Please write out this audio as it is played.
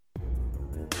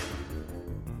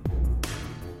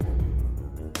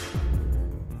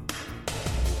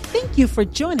Thank you for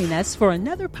joining us for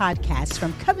another podcast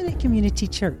from Covenant Community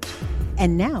Church.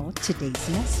 And now, today's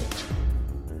message.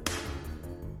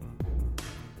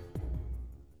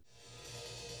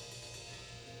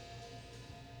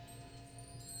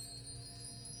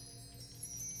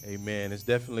 Amen. It's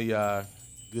definitely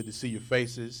good to see your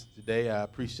faces today. I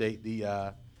appreciate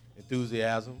the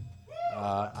enthusiasm.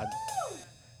 I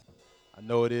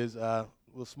know it is a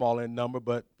little smaller in number,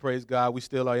 but praise God, we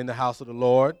still are in the house of the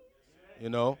Lord. You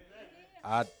know,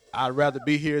 I'd rather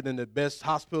be here than the best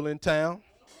hospital in town.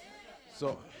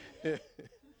 So,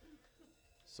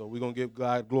 so we're going to give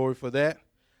God glory for that.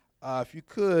 If you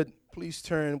could, please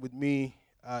turn with me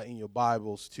in your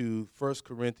Bibles to 1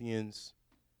 Corinthians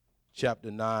chapter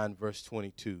 9, verse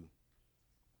 22.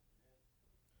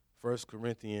 1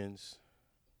 Corinthians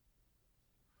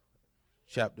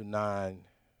chapter 9,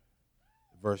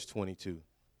 verse 22.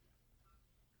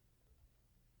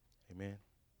 Amen.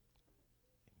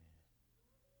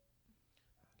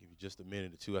 I'll give you just a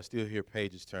minute or two. I still hear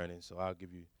pages turning, so I'll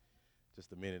give you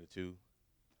just a minute or two.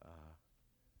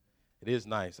 It is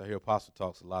nice. I hear Apostle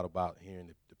talks a lot about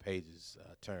hearing the pages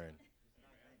turn.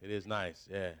 It is nice,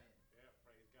 yeah.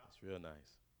 It's real nice.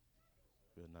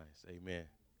 Real nice. Amen.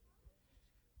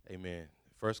 Amen.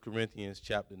 1 Corinthians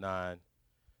chapter 9,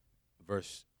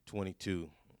 verse 22.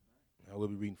 I will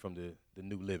be reading from the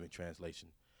New Living Translation.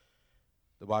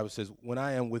 The Bible says, "When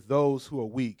I am with those who are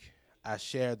weak, I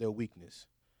share their weakness,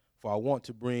 for I want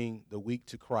to bring the weak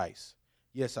to Christ.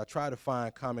 Yes, I try to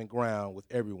find common ground with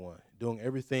everyone, doing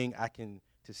everything I can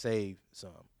to save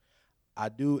some. I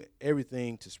do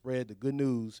everything to spread the good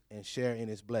news and share in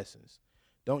its blessings.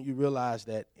 Don't you realize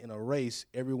that in a race,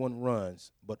 everyone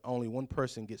runs, but only one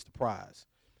person gets the prize?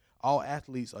 All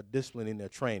athletes are disciplined in their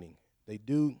training. They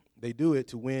do it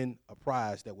to win a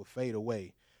prize that will fade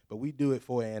away, but we do it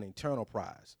for an eternal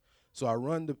prize. So I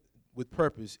run with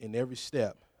purpose in every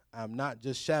step. I'm not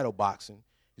just shadow boxing."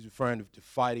 He's referring to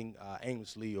fighting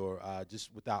aimlessly or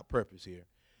just without purpose here.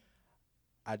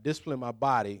 "I discipline my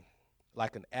body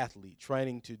like an athlete,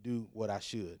 training to do what I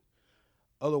should.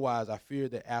 Otherwise, I fear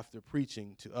that after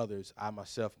preaching to others, I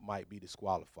myself might be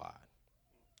disqualified."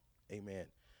 Amen.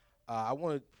 I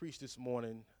want to preach this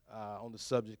morning on the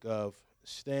subject of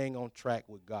staying on track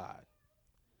with God.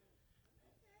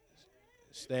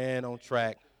 Staying on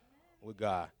track with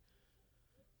God.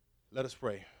 Let us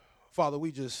pray. Father,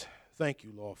 we just thank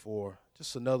you, Lord, for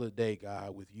just another day,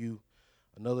 God, with you.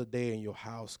 Another day in your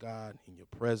house, God, in your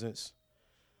presence.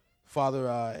 Father,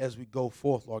 as we go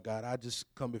forth, Lord God, I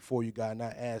just come before you, God, and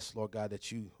I ask, Lord God,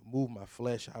 that you move my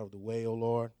flesh out of the way, oh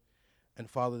Lord. And,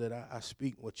 Father, that I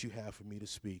speak what you have for me to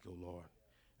speak, oh Lord.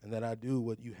 And that I do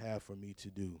what you have for me to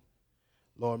do.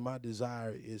 Lord, my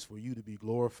desire is for you to be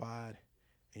glorified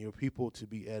and your people to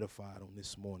be edified on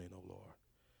this morning, oh Lord.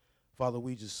 Father,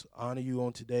 we just honor you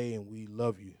on today, and we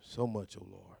love you so much, oh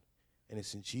Lord. And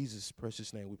it's in Jesus'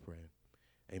 precious name we pray.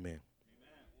 Amen.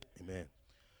 Amen.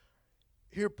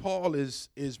 Here Paul is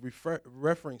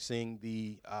referencing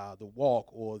the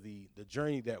walk or the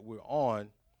journey that we're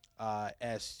on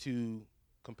as to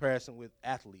comparison with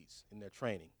athletes in their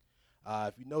training.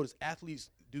 If you notice, athletes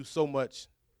do so much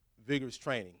vigorous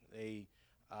training. They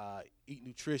eat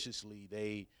nutritiously.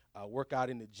 They work out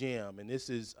in the gym, and this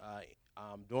is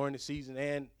during the season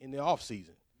and in the off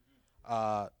season.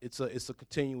 It's a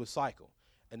continuous cycle,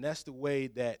 and that's the way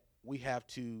that we have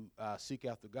to seek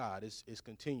after God. It's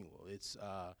continual. It's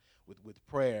with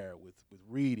prayer, with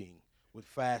reading, with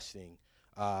fasting,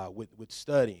 with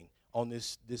studying on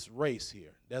this race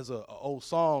here. There's an old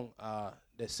song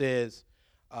that says,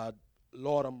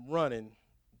 "Lord, I'm running,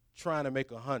 trying to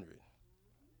make 100.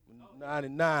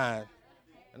 99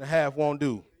 and a half won't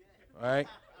do." All right.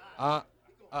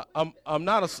 I'm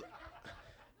not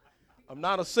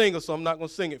a singer, so I'm not going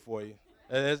to sing it for you.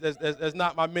 That's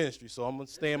not my ministry, so I'm going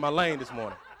to stay in my lane this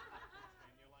morning.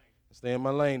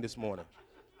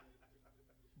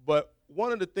 But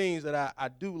one of the things that I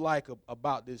do like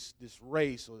about this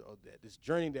race or this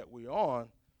journey that we're on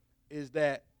is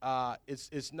that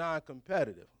it's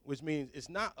non-competitive, which means it's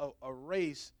not a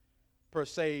race per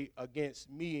se against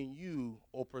me and you,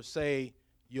 or per se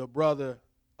your brother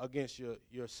against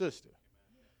your sister.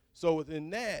 So within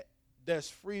that, there's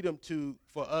freedom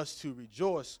for us to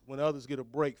rejoice when others get a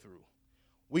breakthrough.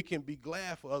 We can be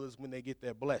glad for others when they get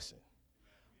their blessing.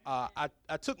 I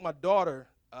took my daughter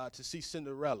to see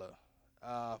Cinderella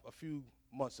a few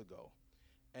months ago.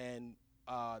 And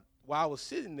while I was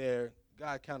sitting there,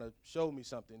 God kind of showed me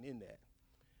something in that.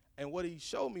 And what he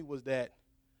showed me was that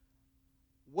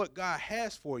what God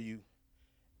has for you,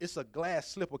 it's a glass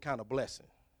slipper kind of blessing.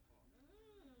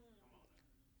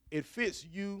 It fits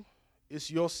you. It's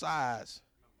your size.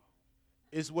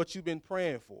 It's what you've been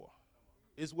praying for.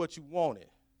 It's what you wanted.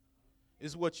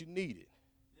 It's what you needed.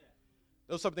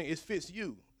 Those something, it fits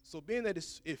you. So being that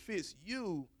it fits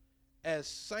you as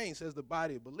saints, as the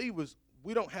body of believers,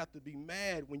 we don't have to be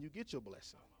mad when you get your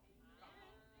blessing.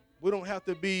 We don't have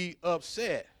to be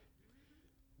upset.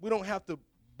 We don't have to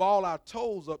ball our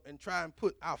toes up and try and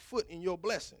put our foot in your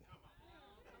blessing.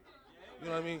 You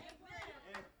know what I mean?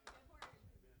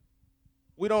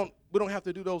 We don't have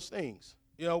to do those things.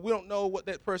 You know, we don't know what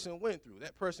that person went through.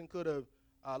 That person could have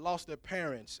lost their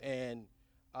parents, and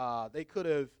they could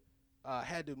have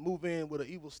had to move in with an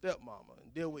evil stepmama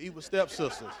and deal with evil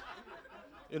stepsisters.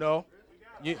 You know,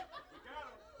 you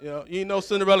ain't know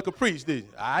Cinderella could preach, did you?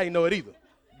 I ain't know it either,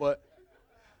 but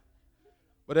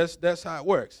that's how it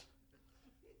works.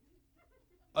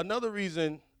 Another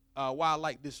reason why I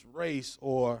like this race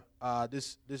or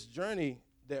this journey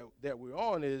that we're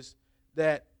on is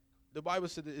that the Bible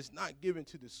said that it's not given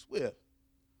to the swift,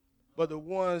 but the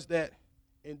ones that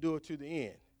endure to the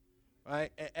end.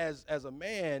 Right? As a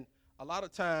man, a lot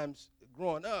of times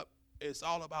growing up, it's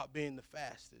all about being the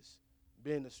fastest,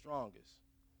 being the strongest.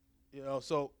 You know,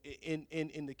 so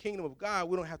in the kingdom of God,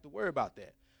 we don't have to worry about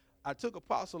that. I took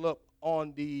Apostle up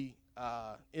on the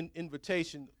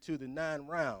invitation to the 9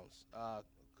 rounds a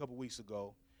couple weeks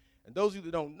ago. And those of you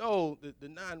that don't know, the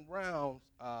 9 rounds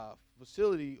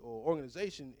facility or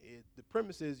organization, the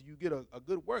premise is you get a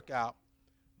good workout,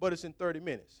 but it's in 30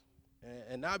 minutes.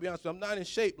 And I'll be honest with you, I'm not in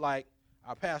shape like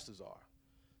our pastors are.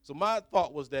 So my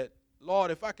thought was that, Lord,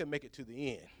 if I can make it to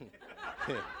the end,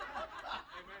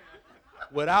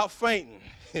 without fainting,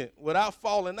 without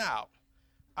falling out,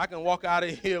 I can walk out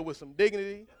of here with some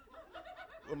dignity,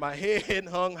 with my head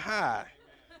hung high,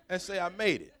 and say I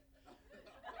made it.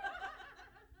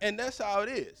 And that's how it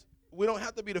is. We don't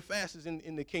have to be the fastest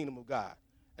in the kingdom of God.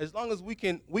 As long as we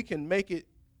can make it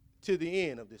to the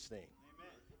end of this thing.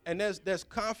 Amen. And there's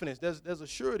confidence, there's a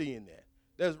surety in that.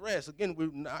 There's rest. Again, we're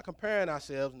not comparing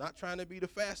ourselves, not trying to be the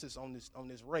fastest on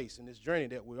this race and this journey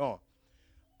that we're on.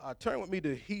 Turn with me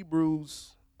to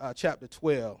Hebrews chapter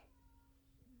 12,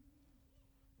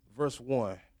 verse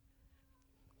 1.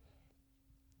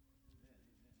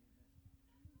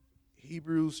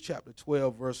 Hebrews chapter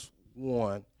 12, verse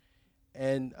 1.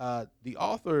 And the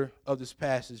author of this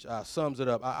passage sums it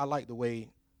up. I like the way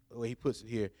he puts it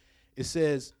here. It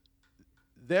says,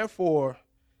 therefore,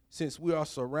 since we are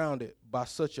surrounded by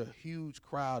such a huge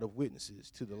crowd of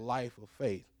witnesses to the life of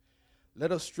faith,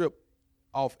 let us strip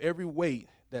off every weight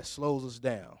that slows us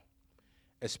down,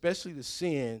 especially the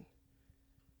sin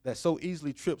that so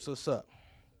easily trips us up.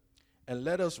 And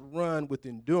let us run with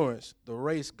endurance the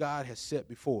race God has set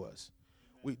before us.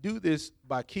 We do this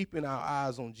by keeping our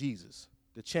eyes on Jesus,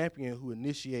 the champion who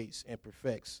initiates and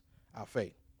perfects our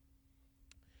faith.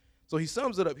 So he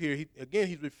sums it up here.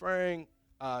 He's referring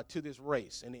to this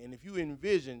race. And if you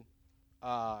envision,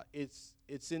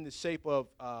 it's in the shape of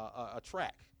a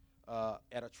track.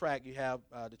 At a track, you have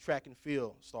the track and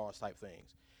field stars type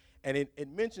things. And it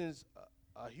mentions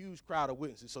a huge crowd of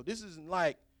witnesses. So this isn't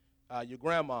like your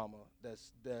grandmama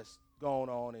that's going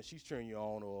on and she's cheering you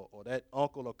on, or that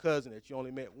uncle or cousin that you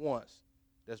only met once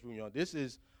that's rooting you on. This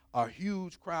is a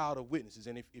huge crowd of witnesses.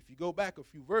 And if you go back a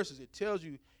few verses, it tells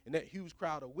you in that huge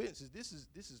crowd of witnesses, this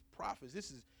is prophets,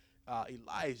 this is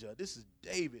Elijah, this is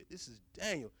David, this is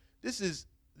Daniel.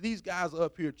 These guys are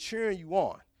up here cheering you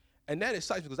on. And that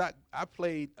excites me because I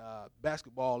played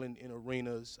basketball in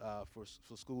arenas for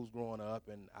schools growing up,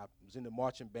 and I was in the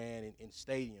marching band in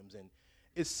stadiums. And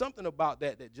it's something about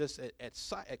that just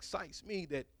excites me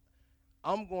that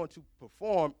I'm going to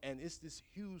perform, and it's this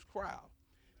huge crowd.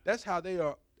 That's how they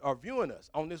are viewing us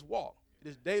on this walk,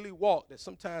 this daily walk that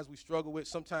sometimes we struggle with,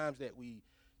 sometimes that we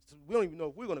don't even know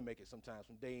if we're going to make it sometimes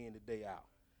from day in to day out.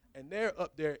 And they're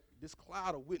up there, this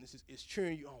cloud of witnesses is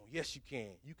cheering you on. Yes, you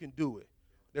can do it.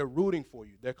 They're rooting for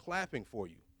you. They're clapping for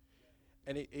you.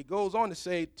 And it goes on to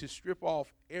say to strip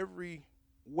off every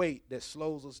weight that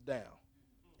slows us down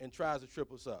and tries to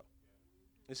trip us up.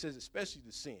 It says especially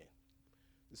the sin.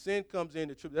 The sin comes in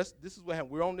to trip. This is what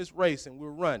happens. We're on this race and we're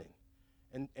running.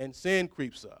 And sin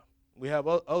creeps up. We have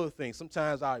other things.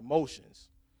 Sometimes our emotions,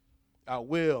 our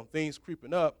will, things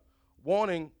creeping up,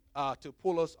 wanting to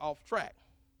pull us off track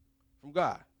from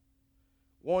God,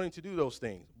 wanting to do those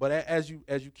things. But as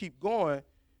you keep going,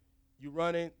 you're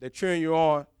running, they're cheering you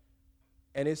on,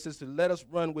 and it says to let us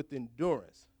run with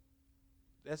endurance.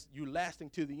 That's you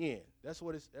lasting to the end. That's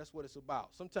what it's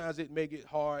about. Sometimes it may get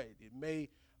hard. It may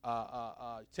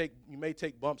you may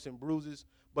take bumps and bruises,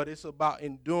 but it's about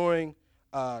enduring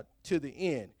to the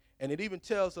end. And it even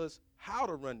tells us how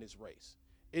to run this race.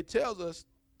 It tells us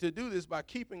to do this by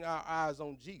keeping our eyes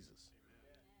on Jesus.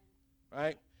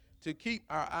 right? To keep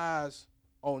our eyes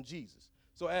on Jesus.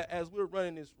 So as we're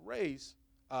running this race,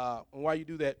 and while you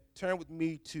do that, turn with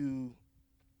me to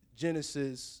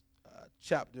Genesis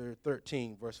chapter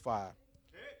 13, verse 5.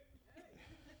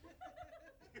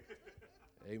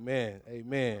 Amen.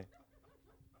 Amen.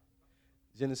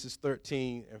 Genesis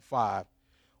 13 and 5.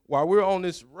 While we're on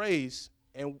this race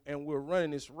and we're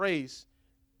running this race,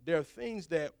 there are things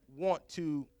that want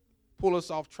to pull us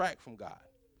off track from God.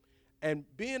 And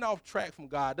being off track from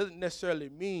God doesn't necessarily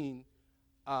mean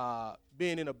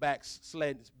being in a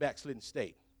backslidden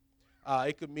state.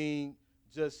 It could mean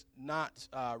just not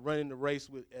running the race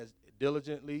as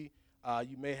diligently.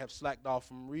 You may have slacked off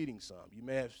from reading some. You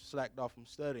may have slacked off from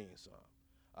studying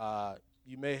some.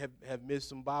 You may have missed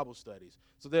some Bible studies.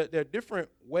 So there are different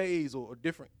ways or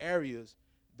different areas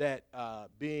that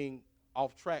being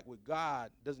off track with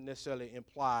God doesn't necessarily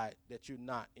imply that you're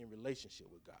not in relationship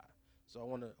with God. So I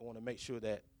want to make sure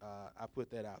that I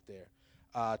put that out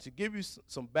there. To give you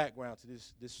some background to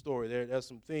this story, there's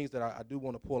some things that I do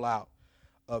want to pull out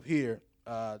of here.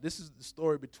 This is the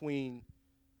story between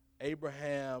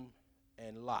Abraham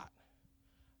and Lot.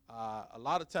 A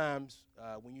lot of times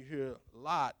when you hear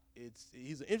Lot,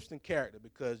 he's an interesting character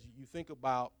because you think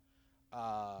about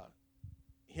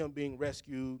him being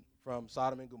rescued from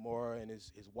Sodom and Gomorrah and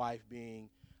his wife being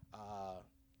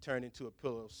turned into a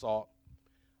pillar of salt.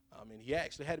 And he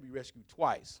actually had to be rescued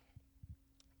twice.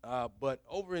 But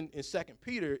over in 2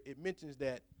 Peter, it mentions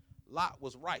that Lot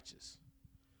was righteous.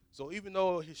 So even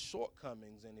though his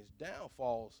shortcomings and his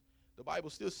downfalls, the Bible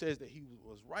still says that he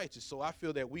was righteous. So I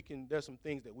feel that there's some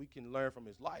things that we can learn from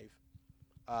his life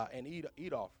and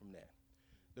eat off from that.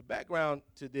 The background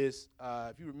to this,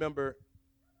 if you remember,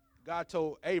 God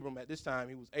told Abram at this time,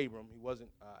 he was Abram. He wasn't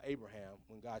Abraham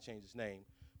when God changed his name.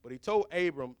 But he told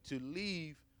Abram to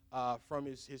leave from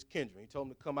his kindred. He told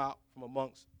him to come out from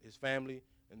amongst his family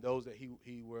and those that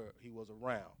he was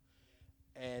around.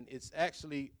 And it's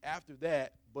actually after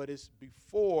that, but it's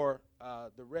before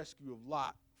the rescue of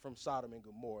Lot from Sodom and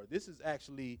Gomorrah. This is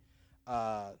actually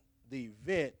the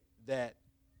event that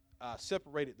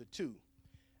separated the two.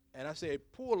 And I say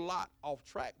it pulled Lot off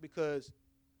track because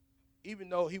even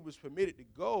though he was permitted to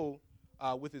go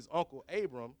with his uncle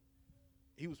Abram,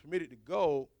 he was permitted to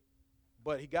go,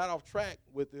 but he got off track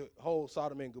with the whole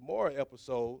Sodom and Gomorrah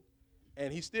episode,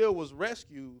 and he still was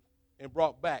rescued and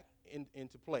brought back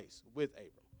into place with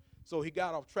Abram. So he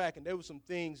got off track, and there were some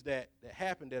things that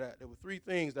happened. There were three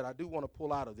things that I do want to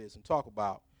pull out of this and talk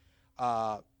about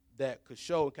that could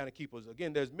show and kind of keep us.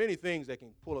 Again, there's many things that can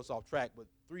pull us off track, but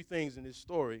three things in this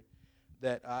story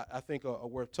that I think are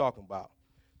worth talking about.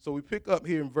 So we pick up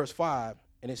here in verse 5,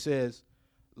 and it says,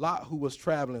 Lot, who was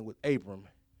traveling with Abram,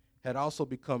 had also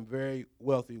become very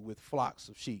wealthy with flocks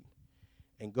of sheep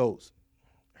and goats,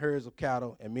 herds of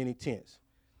cattle, and many tents.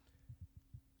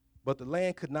 But the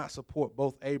land could not support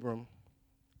both Abram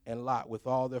and Lot with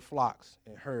all their flocks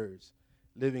and herds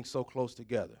living so close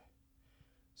together.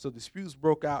 So disputes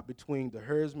broke out between the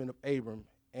herdsmen of Abram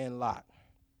and Lot.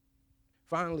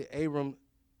 Finally, Abram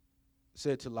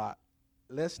said to Lot,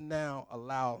 let's not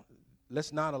allow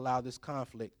this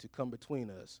conflict to come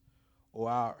between us or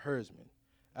our herdsmen.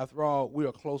 After all, we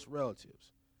are close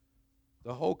relatives.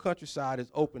 The whole countryside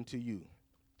is open to you.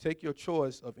 Take your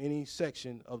choice of any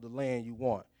section of the land you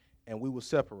want, and we will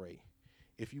separate.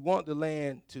 If you want the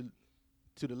land to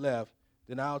the left,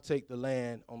 then I'll take the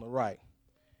land on the right.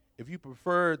 If you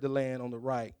prefer the land on the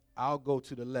right, I'll go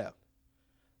to the left.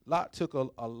 Lot took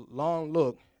a long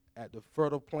look at the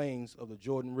fertile plains of the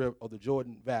Jordan River, of the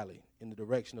Jordan Valley, in the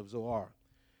direction of Zoar.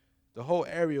 The whole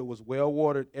area was well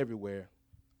watered everywhere,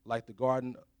 like the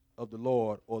garden of the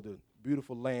Lord or the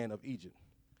beautiful land of Egypt.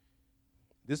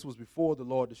 This was before the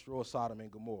Lord destroyed Sodom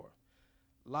and Gomorrah.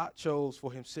 Lot chose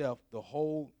for himself the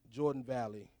whole Jordan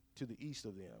Valley to the east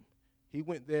of them. He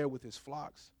went there with his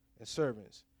flocks and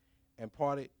servants and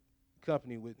parted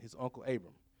company with his uncle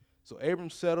Abram. So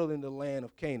Abram settled in the land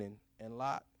of Canaan, and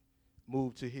Lot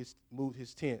moved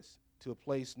his tents to a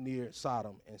place near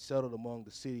Sodom and settled among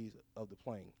the cities of the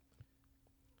plain.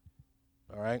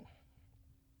 All right?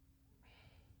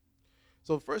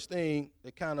 So the first thing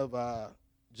that kind of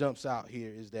jumps out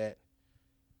here is that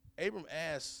Abram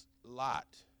asked Lot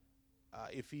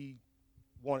if he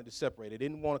wanted to separate. He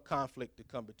didn't want a conflict to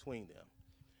come between them.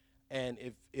 And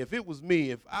if it was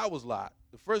me, if I was Lot,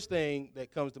 the first thing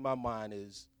that comes to my mind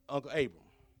is Uncle Abram,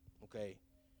 okay?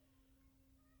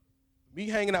 Me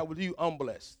hanging out with you, I'm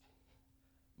blessed.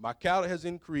 My cattle has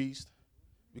increased.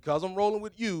 Because I'm rolling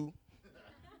with you,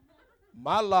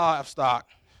 my livestock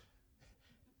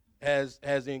has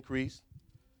increased.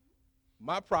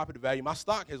 My property value, my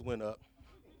stock has went up.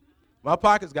 My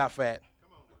pockets got fat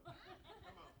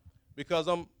because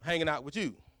I'm hanging out with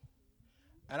you.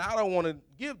 And I don't want to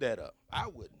give that up. I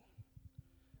wouldn't.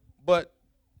 But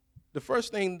the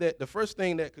first thing that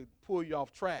could pull you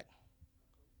off track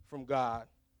from God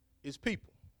is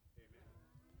people.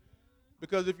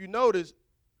 Because if you notice,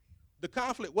 the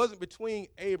conflict wasn't between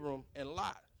Abram and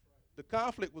Lot. The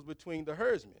conflict was between the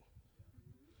herdsmen.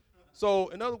 So,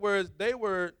 in other words, they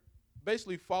were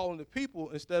basically following the people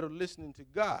instead of listening to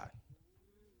God.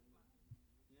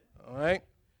 All right?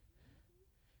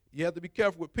 You have to be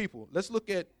careful with people. Let's look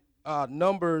at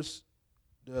Numbers,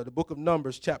 the book of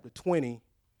Numbers, chapter 20,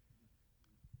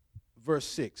 verse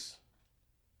 6.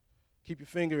 Keep your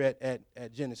finger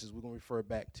at Genesis. We're going to refer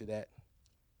back to that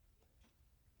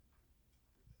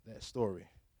story.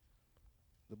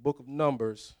 The book of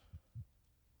Numbers,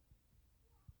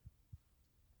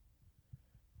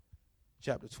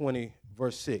 chapter 20,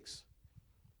 verse 6.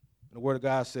 And the word of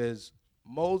God says,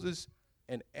 Moses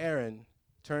and Aaron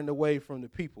turned away from the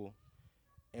people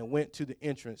and went to the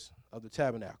entrance of the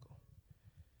tabernacle,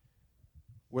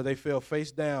 where they fell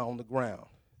face down on the ground.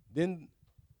 Then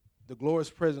the glorious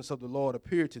presence of the Lord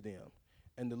appeared to them,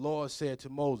 and the Lord said to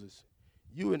Moses,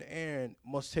 you and Aaron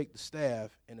must take the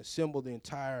staff and assemble the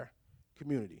entire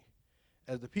community.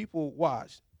 As the people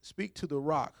watch, speak to the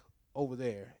rock over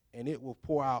there, and it will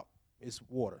pour out its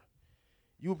water.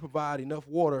 You will provide enough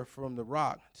water from the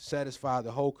rock to satisfy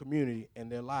the whole community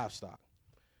and their livestock.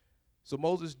 So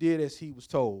Moses did as he was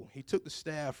told. He took the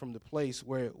staff from the place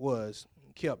where it was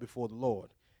kept before the Lord.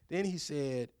 Then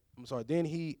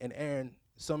he and Aaron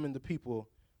summoned the people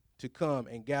to come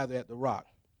and gather at the rock.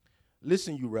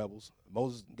 Listen, you rebels.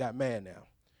 Moses got mad now.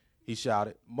 He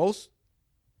shouted, must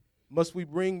we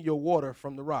bring your water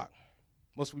from the rock?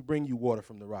 Must we bring you water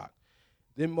from the rock?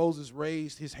 Then Moses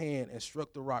raised his hand and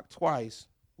struck the rock twice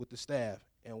with the staff,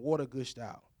 and water gushed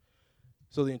out.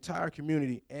 So the entire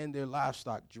community and their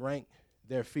livestock drank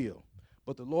their fill.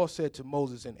 But the Lord said to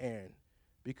Moses and Aaron,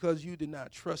 because you did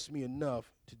not trust me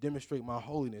enough to demonstrate my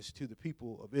holiness to the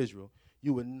people of Israel,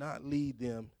 you would not lead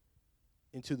them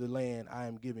into the land I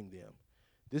am giving them.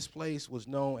 This place was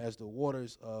known as the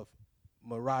waters of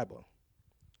Meribah,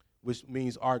 which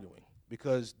means arguing,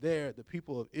 because there the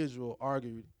people of Israel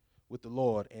argued with the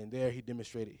Lord, and there he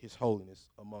demonstrated his holiness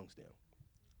amongst them.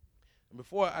 And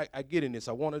before I get in this,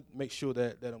 I want to make sure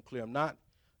that I'm clear. I'm not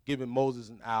giving Moses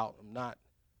an out. I'm not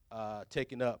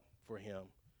taking up for him.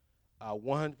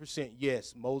 100%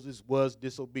 yes, Moses was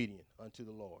disobedient unto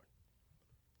the Lord.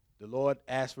 The Lord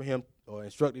asked for him or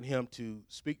instructed him to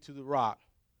speak to the rock,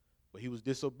 but he was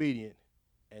disobedient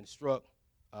and struck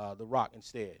the rock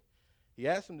instead. He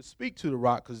asked him to speak to the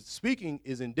rock because speaking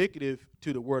is indicative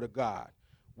to the word of God,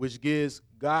 which gives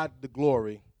God the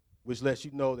glory, which lets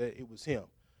you know that it was him.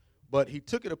 But he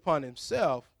took it upon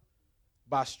himself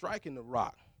by striking the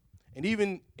rock. And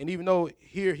even though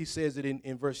here he says it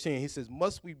in verse 10, he says,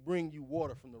 must we bring you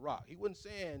water from the rock? He wasn't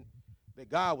saying that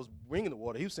God was bringing the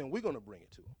water. He was saying we're going to bring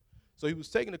it to him. So he was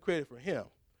taking the credit for him.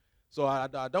 So I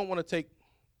don't want to take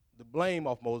the blame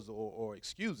off Moses or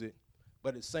excuse it,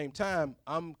 but at the same time,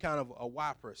 I'm kind of a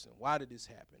why person. Why did this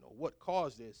happen? Or what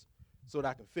caused this so that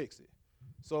I can fix it?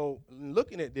 So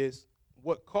looking at this,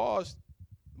 what caused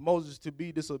Moses to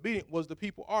be disobedient was the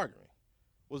people arguing,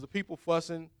 was the people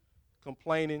fussing,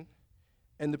 complaining,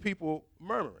 and the people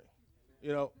murmuring.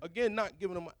 You know, again, not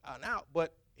giving them an out,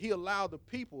 but he allowed the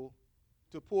people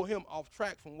to pull him off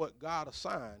track from what God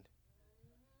assigned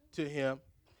to him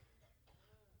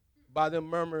by them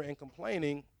murmuring and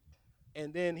complaining,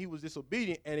 and then he was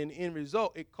disobedient, and in the end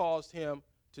result, it caused him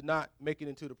to not make it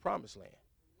into the promised land.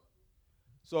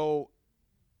 So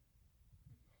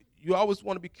you always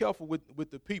want to be careful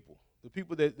with the people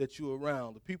that you're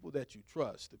around, the people that you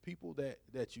trust, the people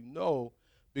that you know,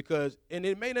 because, and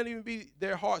it may not even be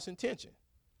their heart's intention.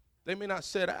 They may not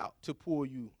set out to pull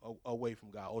you away from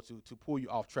God or to pull you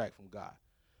off track from God.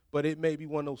 But it may be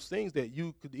one of those things that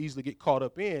you could easily get caught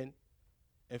up in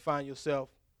and find yourself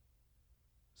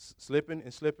slipping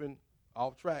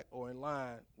off track or in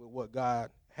line with what God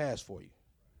has for you.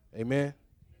 Amen?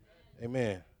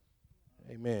 Amen.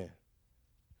 Amen.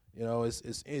 You know,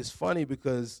 it's funny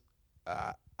because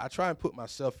I try and put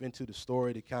myself into the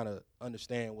story to kind of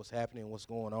understand what's happening, what's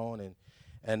going on,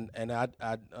 and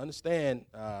I understand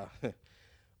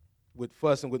with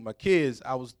fussing with my kids.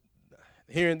 I was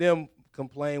hearing them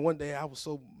complain. One day I was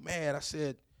so mad. I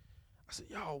said,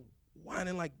 y'all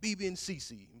whining like BB and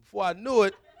CeCe. Before I knew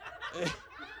it,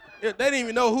 they didn't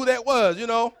even know who that was, you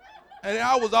know. And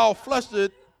I was all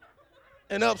flustered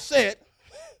and upset.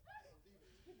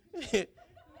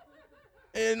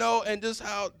 You know, and just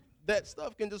how that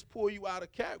stuff can just pull you out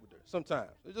of character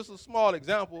sometimes. It's just a small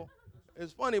example.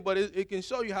 It's funny, but it can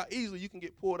show you how easily you can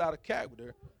get pulled out of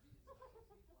character.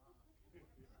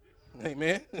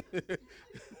 Amen.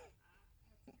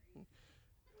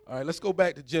 All right, let's go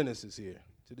back to Genesis here,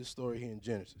 to this story here in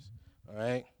Genesis. All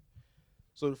right.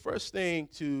 So the first thing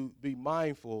to be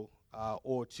mindful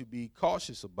or to be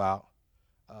cautious about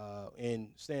in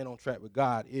staying on track with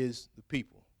God is the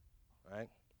people. All right.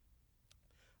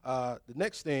 The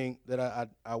next thing that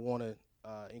I want to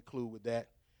include with that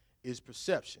is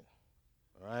perception.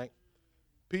 All right.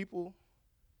 People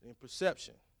and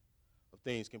perception of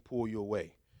things can pull you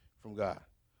away from God.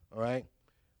 All right.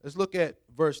 Let's look at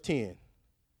verse 10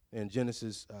 in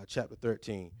Genesis chapter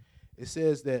 13. It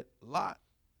says that Lot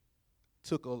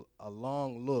took a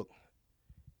long look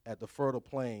at the fertile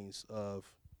plains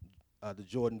of the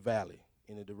Jordan Valley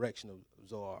in the direction of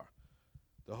Zoar.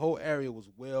 The whole area was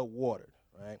well watered,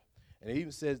 right? And it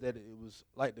even says that it was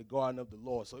like the garden of the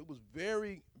Lord. So it was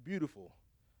very beautiful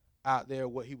out there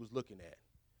what he was looking at.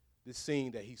 This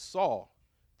scene that he saw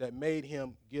that made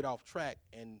him get off track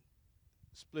and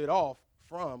split off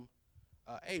from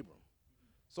Abram.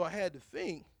 So I had to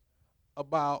think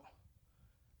about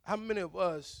how many of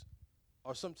us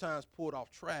are sometimes pulled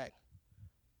off track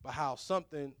by how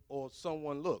something or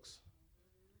someone looks.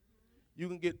 You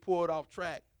can get pulled off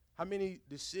track. How many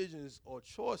decisions or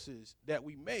choices that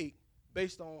we make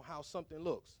based on how something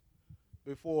looks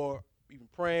before even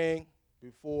praying,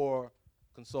 before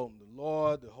consulting the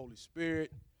Lord, the Holy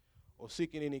Spirit, or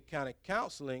seeking any kind of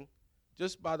counseling,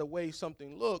 just by the way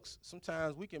something looks,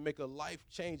 sometimes we can make a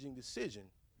life-changing decision,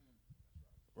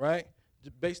 right,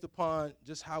 based upon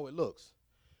just how it looks.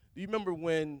 Do you remember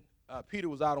when Peter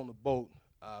was out on the boat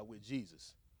with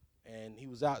Jesus, and he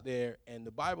was out there, and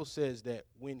the Bible says that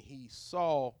when he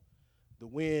saw the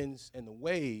winds and the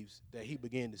waves, that he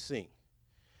began to sink.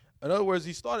 In other words,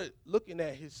 he started looking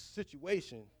at his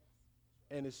situation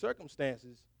and his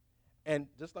circumstances, and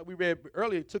just like we read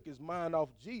earlier, he took his mind off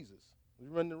Jesus. When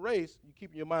you run the race, you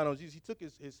keep your mind on Jesus. He took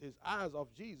his eyes off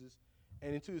Jesus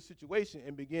and into his situation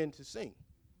and began to sink.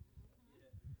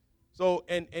 So,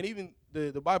 and even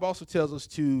the Bible also tells us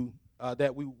to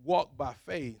that we walk by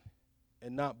faith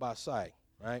and not by sight,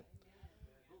 right?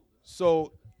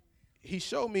 So he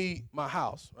showed me my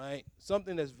house, right?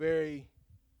 Something that's very,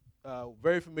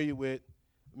 very familiar with.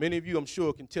 Many of you, I'm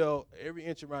sure, can tell every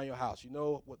inch around your house. You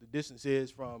know what the distance is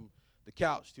from the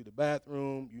couch to the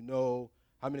bathroom. You know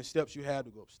how many steps you have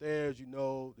to go upstairs. You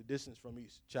know the distance from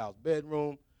each child's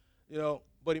bedroom. You know,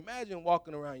 but imagine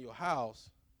walking around your house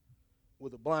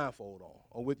with a blindfold on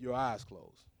or with your eyes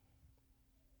closed.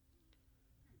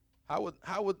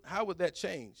 How would that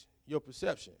change your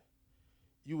perception?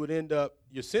 You would end up,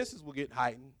 your senses will get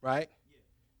heightened, right?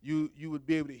 Yeah. You would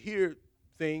be able to hear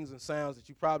things and sounds that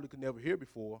you probably could never hear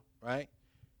before, right?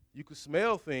 You could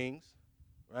smell things,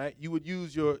 right? You would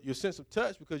use your sense of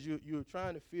touch because you're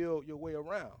trying to feel your way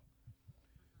around.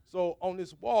 So on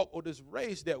this walk or this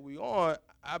race that we're on,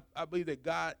 I believe that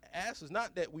God asks us,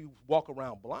 not that we walk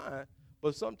around blind,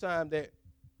 but sometimes that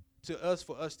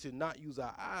for us to not use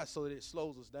our eyes so that it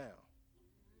slows us down.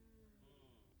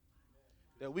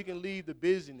 That we can leave the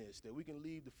busyness, that we can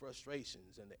leave the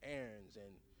frustrations and the errands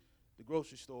and the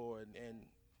grocery store and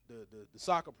the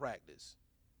soccer practice,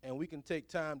 and we can take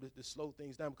time to slow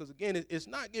things down because, again, it's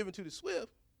not given to the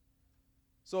swift,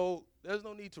 so there's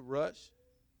no need to rush.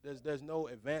 There's no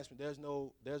advancement. There's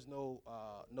no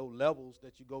levels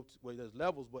that you go to. Well, there's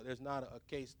levels, but there's not a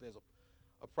case. There's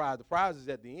a prize. The prize is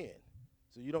at the end,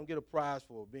 so you don't get a prize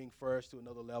for being first to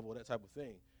another level, that type of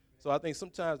thing. So I think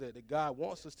sometimes that God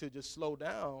wants us to just slow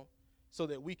down so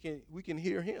that we can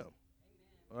hear Him,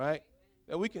 all right?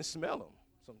 That we can smell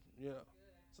Him,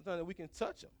 sometimes that we can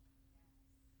touch Him.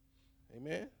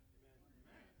 Amen?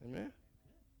 Amen?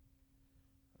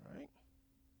 All right.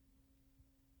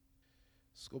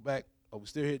 Let's go back. Oh, we're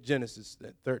still here at Genesis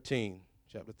 13,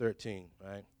 chapter 13,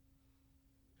 right?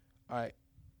 All right.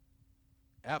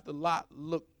 After Lot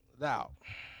looked out,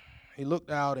 he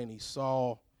looked out and he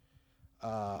saw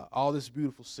all this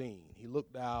beautiful scene. He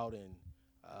looked out and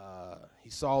he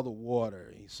saw the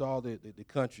water. He saw the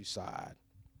countryside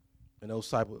and those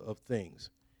type of things.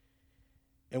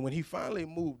 And when he finally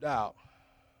moved out,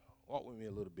 walk with me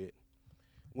a little bit.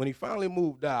 When he finally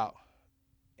moved out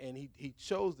and he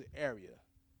chose the area,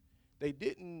 they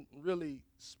didn't really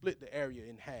split the area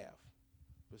in half.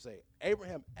 Per se,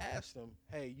 Abraham asked him,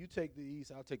 hey, you take the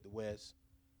east, I'll take the west.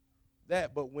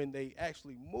 But when they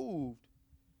actually moved,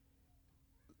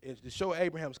 it's to show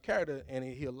Abraham's character, and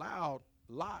he allowed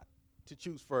Lot to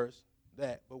choose first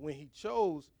that. But when he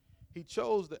chose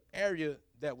the area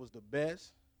that was the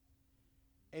best,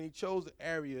 and he chose the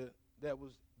area that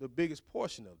was the biggest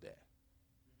portion of that.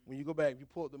 When you go back, if you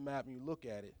pull up the map and you look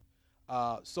at it,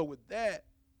 so with that,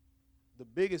 the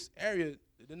biggest area,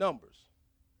 the numbers,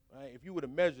 right? If you were to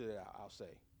measure it out, I'll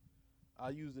say,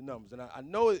 I'll use the numbers. And I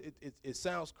know it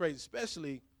sounds crazy,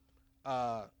 especially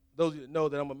those of you that know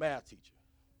that I'm a math teacher.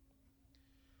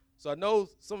 So I know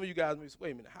some of you guys may say,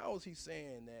 wait a minute, how is he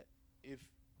saying that if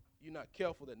you're not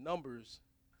careful that numbers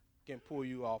can pull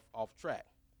you off track?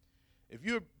 If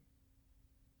you're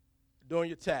doing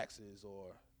your taxes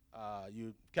or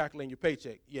you're calculating your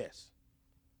paycheck, yes,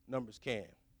 numbers can.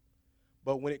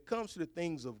 But when it comes to the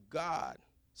things of God,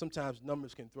 sometimes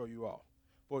numbers can throw you off.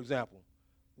 For example,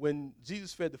 when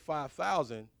Jesus fed the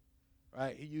 5,000,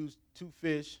 right, he used 2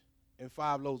 fish and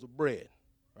 5 loaves of bread,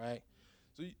 right?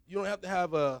 So you don't have to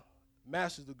have a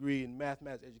master's degree in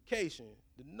mathematics education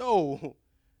to know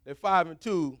that 5 and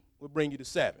 2 will bring you to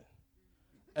 7.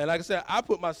 And like I said, I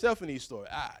put myself in these stories.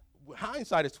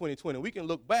 Hindsight is 20/20. We can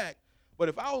look back, but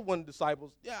if I was one of the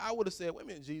disciples, yeah, I would have said, wait a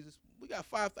minute, Jesus, we got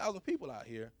 5,000 people out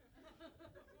here.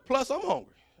 Plus, I'm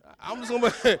hungry. I'm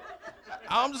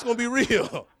just gonna be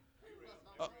real.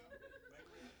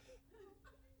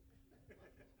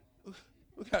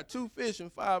 We got 2 fish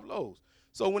and 5 loaves.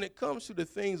 So when it comes to the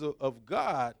things of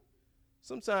God,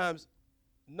 sometimes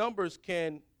numbers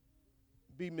can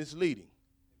be misleading.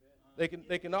 They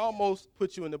can almost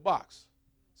put you in the box,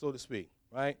 so to speak,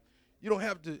 right? You don't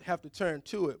have to turn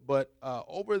to it, but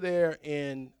over there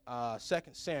in 2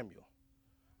 Samuel,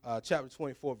 chapter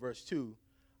 24, verse 2,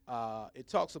 it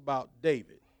talks about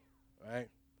David, right?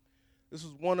 This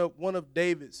was one of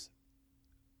David's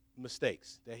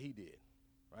mistakes that he did,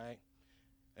 right?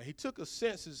 And he took a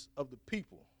census of the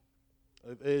people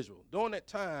of Israel. During that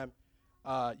time,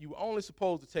 you were only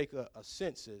supposed to take a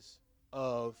census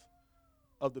of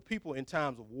the people in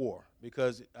times of war,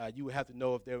 because you would have to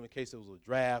know if there, in case there was a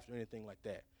draft or anything like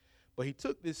that. But he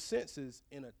took this census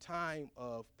in a time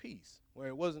of peace, where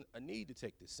it wasn't a need to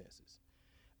take this census.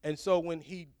 And so when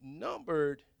he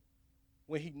numbered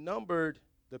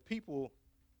the people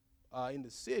in the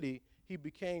city, he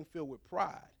became filled with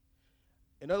pride.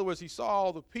 In other words, he saw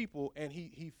all the people, and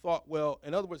he thought, well,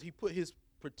 in other words, he put his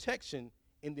protection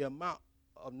in the amount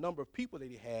of number of people that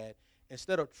he had,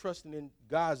 instead of trusting in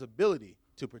God's ability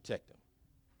to protect them.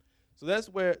 So that's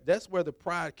where the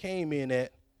pride came in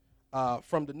at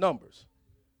from the numbers,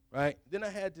 right? Then I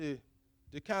had to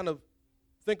kind of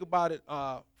think about it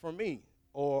for me,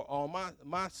 or on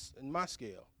my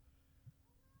scale,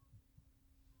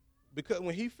 because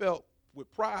when he felt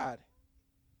with pride,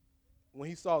 when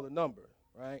he saw the number,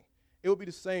 right, it would be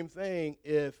the same thing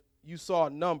if you saw a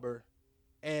number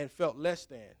and felt less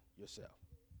than yourself.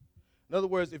 In other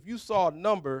words, if you saw a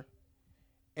number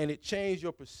and it changed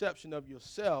your perception of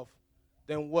yourself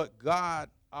than what God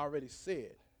already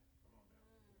said.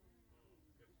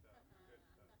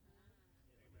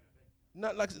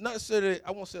 Not necessarily,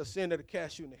 I won't say a sin that'll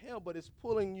cast you into hell, but it's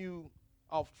pulling you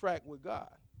off track with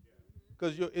God.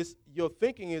 Because your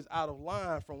thinking is out of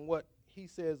line from what he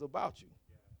says about you.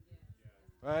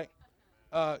 Right?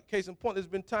 Case in point, there's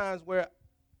been times where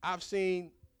I've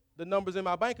seen the numbers in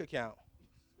my bank account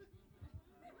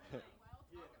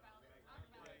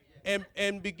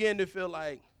and begin to feel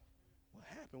like, what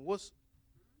happened? What's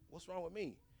wrong with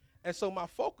me? And so my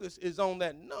focus is on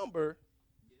that number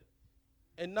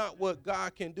and not what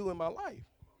God can do in my life.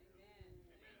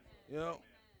 You know?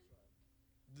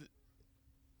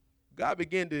 God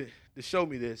began to show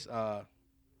me this a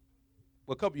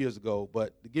couple years ago,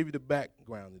 but to give you the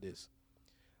background of this,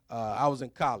 I was in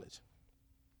college.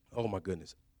 Oh, my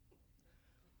goodness.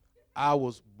 I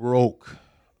was broke.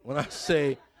 When I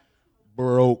say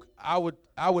broke, I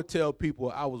would tell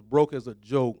people I was broke as a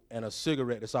joke and a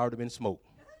cigarette that's already been smoked.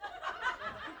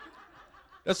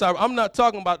 I'm not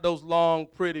talking about those long,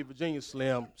 pretty Virginia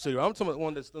Slim cigarettes. I'm talking about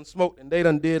one that's done smoked and they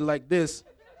done did like this.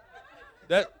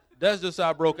 That's just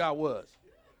how broke I was,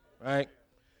 right?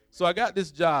 So I got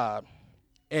this job,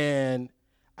 and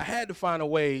I had to find a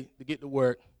way to get to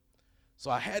work.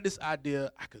 So I had this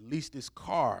idea I could lease this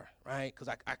car, right?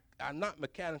 Because I'm not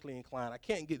mechanically inclined. I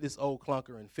can't get this old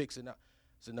clunker and fix it.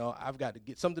 So no, I've got to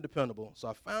get something dependable. So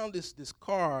I found this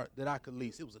car that I could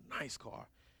lease. It was a nice car.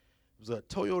 It was a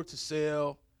Toyota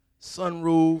Tercel,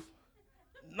 sunroof,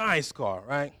 nice car,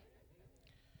 right?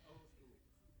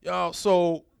 Y'all,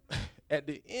 so at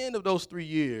the end of those 3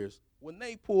 years, when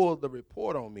they pulled the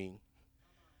report on me,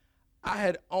 I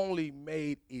had only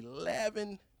made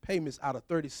 11 payments out of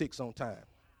 36 on time.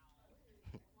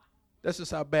 That's just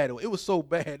how bad it was. It was so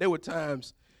bad. There were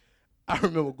times I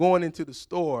remember going into the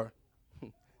store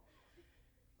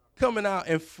coming out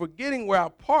and forgetting where I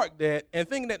parked at and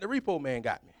thinking that the repo man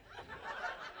got me.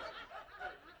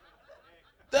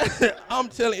 I'm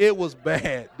telling you, it was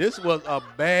bad. This was a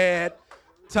bad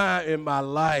time in my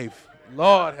life.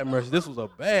 Lord have mercy, this was a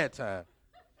bad time.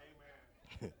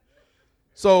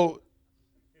 So,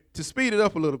 to speed it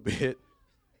up a little bit,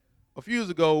 a few years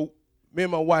ago, me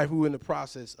and my wife, we were in the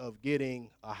process of getting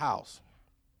a house,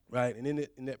 right? And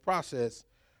in that process,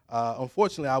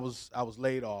 unfortunately, I was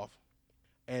laid off.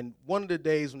 And one of the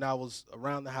days when I was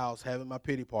around the house having my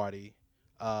pity party,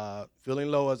 feeling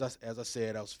low, as I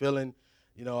said, I was feeling,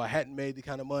 I hadn't made the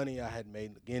kind of money I had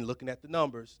made, again, looking at the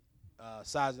numbers,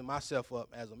 sizing myself up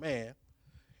as a man.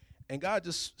 And God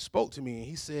just spoke to me, and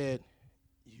he said,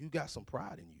 you got some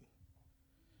pride in you.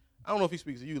 I don't know if he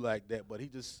speaks to you like that, but he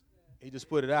just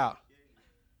put it out.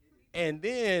 And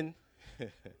then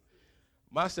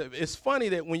it's funny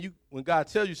that when God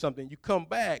tells you something, you come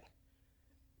back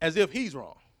as if he's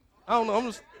wrong. I don't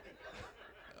know.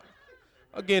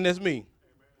 Again, that's me.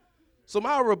 So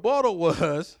my rebuttal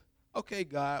was, okay,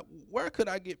 God, where could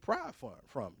I get pride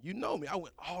from? You know me. I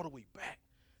went all the way back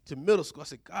to middle school. I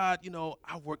said, God,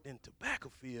 I worked in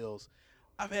tobacco fields.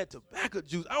 I've had tobacco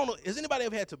juice. I don't know. Has anybody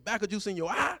ever had tobacco juice in your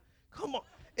eye? Come on.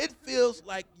 It feels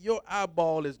like your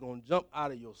eyeball is going to jump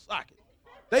out of your socket.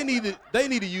 They need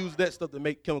to use that stuff to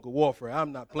make chemical warfare.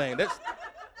 I'm not playing.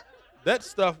 That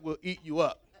stuff will eat you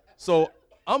up. So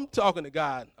I'm talking to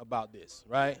God about this,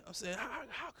 right? I'm saying,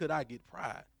 how could I get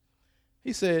pride?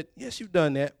 He said, yes, you've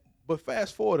done that, but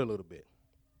fast forward a little bit.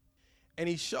 And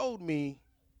he showed me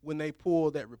when they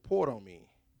pulled that report on me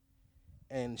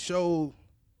and showed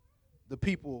the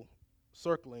people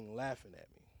circling, laughing at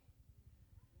me.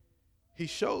 He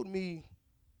showed me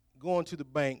going to the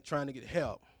bank trying to get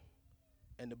help,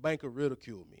 and the banker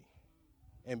ridiculed me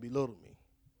and belittled me.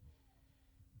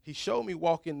 He showed me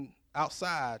walking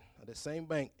outside of that same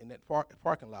bank in that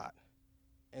parking lot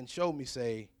and showed me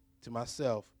say to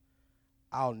myself,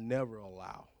 I'll never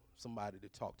allow somebody to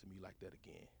talk to me like that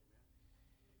again.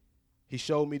 He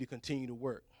showed me to continue to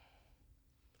work,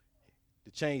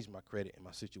 to change my credit and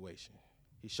my situation.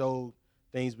 He showed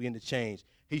things begin to change.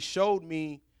 He showed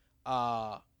me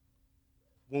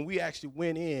when we actually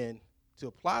went in to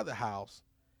apply the house,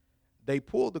 they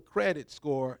pulled the credit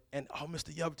score and, oh,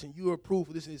 Mr. Yelverton, you are approved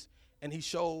for this. And he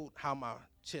showed how my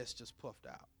chest just puffed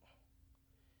out.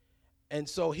 And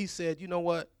so he said, you know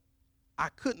what? I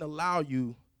couldn't allow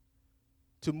you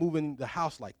to move in the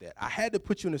house like that. I had to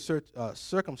put you in a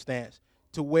circumstance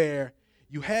to where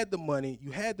you had the money,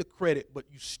 you had the credit, but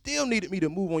you still needed me to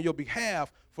move on your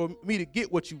behalf for me to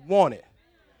get what you wanted.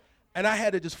 And I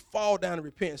had to just fall down and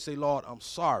repent and say, Lord, I'm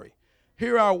sorry.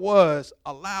 Here I was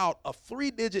allowed a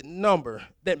 3-digit number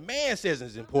that man says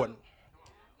is important.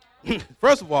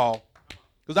 First of all,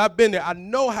 because I've been there, I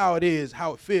know how it is,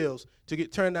 how it feels to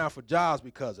get turned down for jobs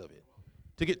because of it,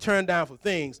 to get turned down for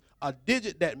things. A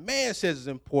digit that man says is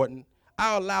important,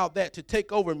 I allowed that to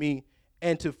take over me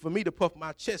and for me to puff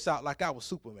my chest out like I was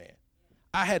Superman.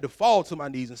 I had to fall to my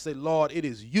knees and say, Lord, it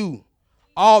is you.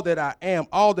 All that I am,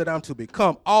 all that I'm to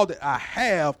become, all that I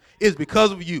have is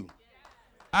because of you.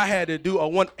 I had to do a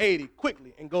 180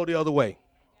 quickly and go the other way.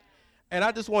 And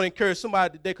I just want to encourage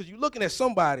somebody today, because you're looking at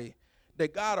somebody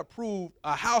that God approved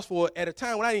a house for at a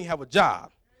time when I didn't have a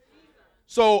job.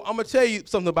 So I'm going to tell you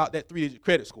something about that 3-digit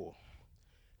credit score.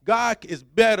 God is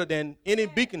better than any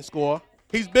Beacon score.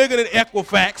 He's bigger than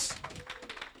Equifax.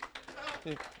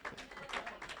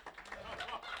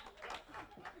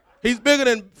 He's bigger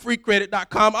than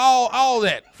freecredit.com, all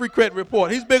that, free credit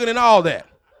report. He's bigger than all that.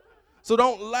 So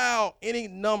don't allow any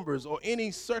numbers or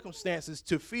any circumstances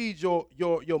to feed your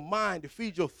mind, to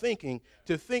feed your thinking,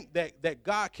 to think that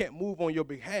God can't move on your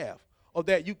behalf, or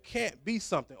that you can't be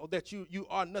something, or that you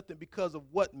are nothing because of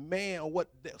what man or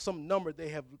some number they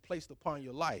have placed upon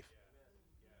your life.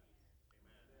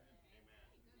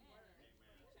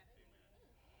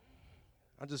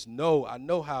 I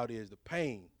know how it is, the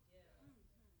pain.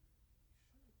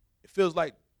 It feels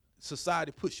like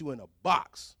society puts you in a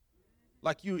box,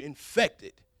 like you're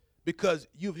infected because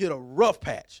you've hit a rough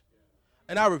patch.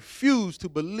 And I refuse to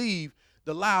believe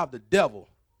the lie of the devil,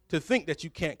 to think that you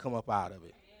can't come up out of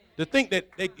it, to think that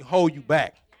they can hold you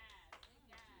back.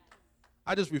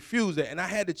 I just refuse that, and I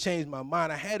had to change my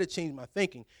mind. I had to change my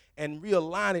thinking and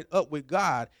realign it up with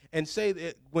God and say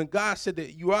that when God said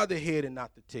that you are the head and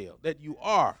not the tail, that you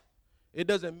are. It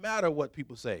doesn't matter what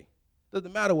people say. It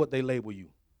doesn't matter what they label you.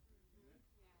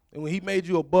 And when he made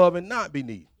you above and not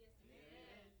beneath.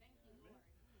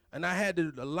 And I had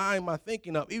to align my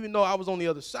thinking up, even though I was on the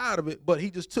other side of it, but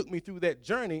he just took me through that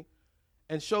journey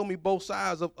and showed me both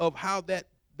sides of how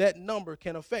that number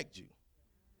can affect you.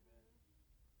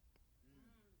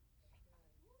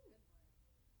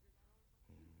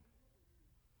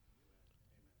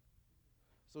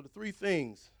 So the three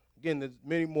things, again, there's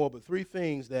many more, but three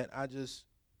things that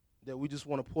we just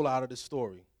want to pull out of this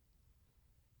story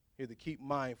here to keep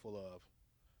mindful of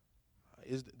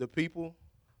is the people,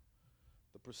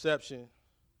 the perception,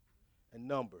 and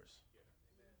numbers,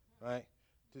 right?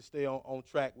 To stay on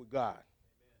track with God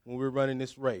when we're running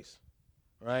this race,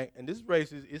 right? And this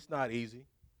race, it's not easy.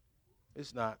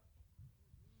 It's not.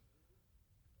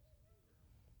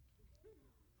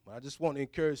 But I just want to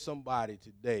encourage somebody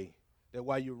today that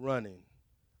while you're running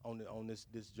on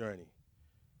this journey,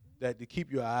 that to keep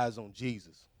your eyes on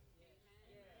Jesus.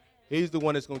 He's the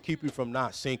one that's going to keep you from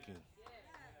not sinking.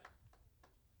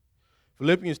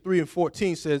 Philippians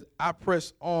 3:14 says, I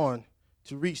press on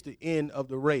to reach the end of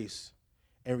the race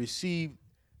and receive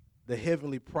the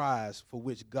heavenly prize for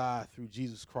which God, through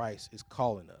Jesus Christ, is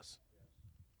calling us.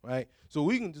 Right? So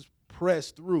we can just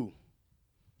press through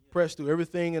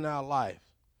everything in our life,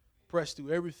 press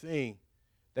through everything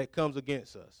that comes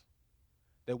against us,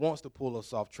 that wants to pull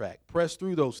us off track. Press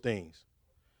through those things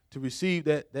to receive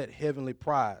that heavenly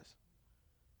prize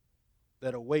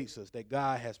that awaits us, that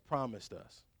God has promised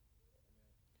us.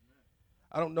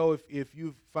 I don't know if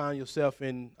you find yourself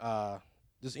in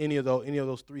just any of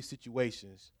those three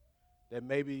situations, that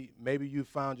maybe you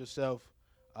found yourself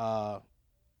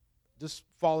just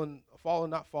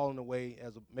not falling away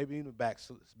as maybe in a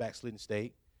backslidden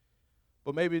state,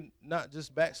 but maybe not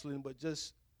just backsliding, but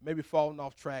just maybe falling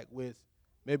off track with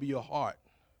maybe your heart,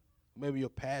 maybe your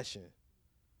passion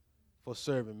for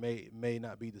serving may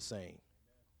not be the same.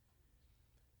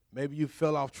 Maybe you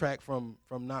fell off track from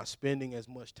not spending as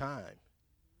much time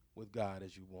with God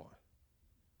as you want.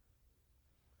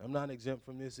 I'm not exempt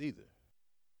from this either.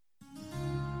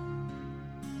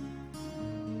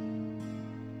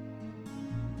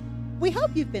 We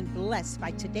hope you've been blessed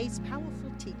by today's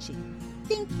powerful teaching.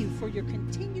 Thank you for your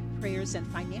continued prayers and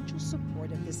financial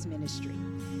support of this ministry.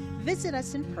 Visit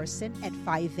us in person at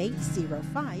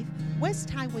 5805 West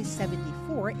Highway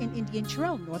 74 in Indian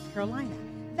Trail, North Carolina.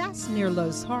 That's near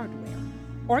Lowe's Hardware.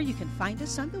 Or you can find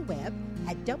us on the web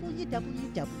at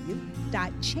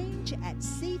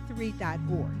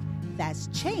www.changeatc3.org. That's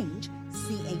change,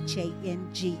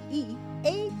 CHANGEATC,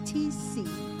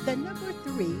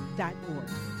 3.org.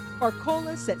 Or call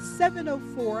us at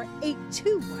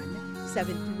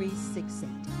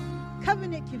 704-821-7368.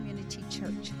 Covenant Community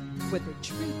Church, where the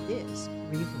truth is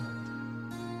revealed.